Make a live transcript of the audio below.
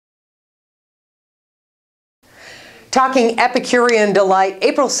Talking Epicurean Delight,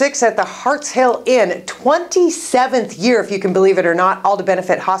 April 6th at the Harts Hill Inn, 27th year, if you can believe it or not, all to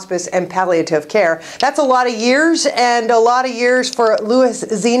benefit hospice and palliative care. That's a lot of years, and a lot of years for Louis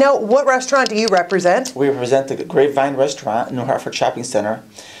Zeno. What restaurant do you represent? We represent the Grapevine restaurant in New Hartford Shopping Center,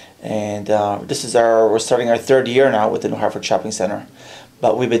 and we're starting our third year now with the New Hartford Shopping Center.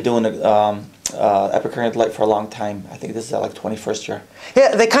 But we've been doing Epicurean Delight for a long time. I think this is like 21st year.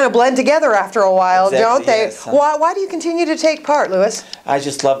 Yeah, they kind of blend together after a while, Exactly, don't they? yes. Why do you continue to take part, Louis? I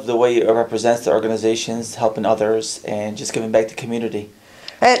just love the way it represents the organizations, helping others, and just giving back to the community.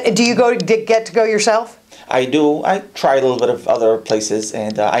 And do you get to go yourself? I do. I try a little bit of other places,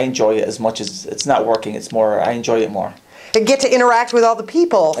 and I enjoy it as much as it's not working. It's more, I enjoy it more. And get to interact with all the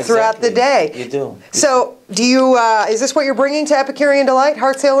people throughout the day. You do. So, do you? Is this what you're bringing to Epicurean Delight,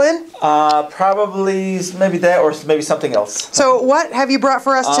 Harts Hill Inn? Probably maybe that, or maybe something else. So, what have you brought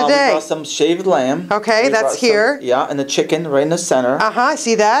for us today? We brought some shaved lamb. Okay, that's here. Yeah, and the chicken right in the center. I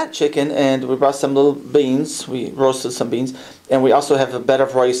see that. Chicken, and we brought some little beans. We roasted some beans, and we also have a bed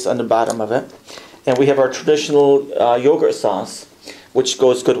of rice on the bottom of it. And we have our traditional yogurt sauce, which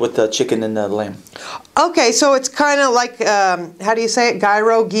goes good with the chicken and the lamb. Okay, so it's kind of like, how do you say it?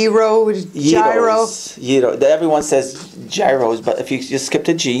 Gyro, gyro. Everyone says gyros, but if you just skip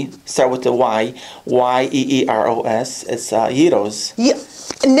the G, start with the Y, Y-E-E-R-O-S, it's gyros. Yeah.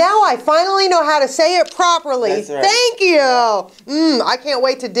 Now I finally know how to say it properly. That's right. Thank you. I can't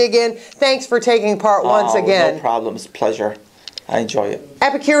wait to dig in. Thanks for taking part once again. No problem. It's a pleasure. I enjoy it.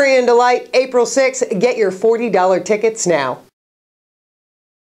 Epicurean Delight, April 6th. Get your $40 tickets now.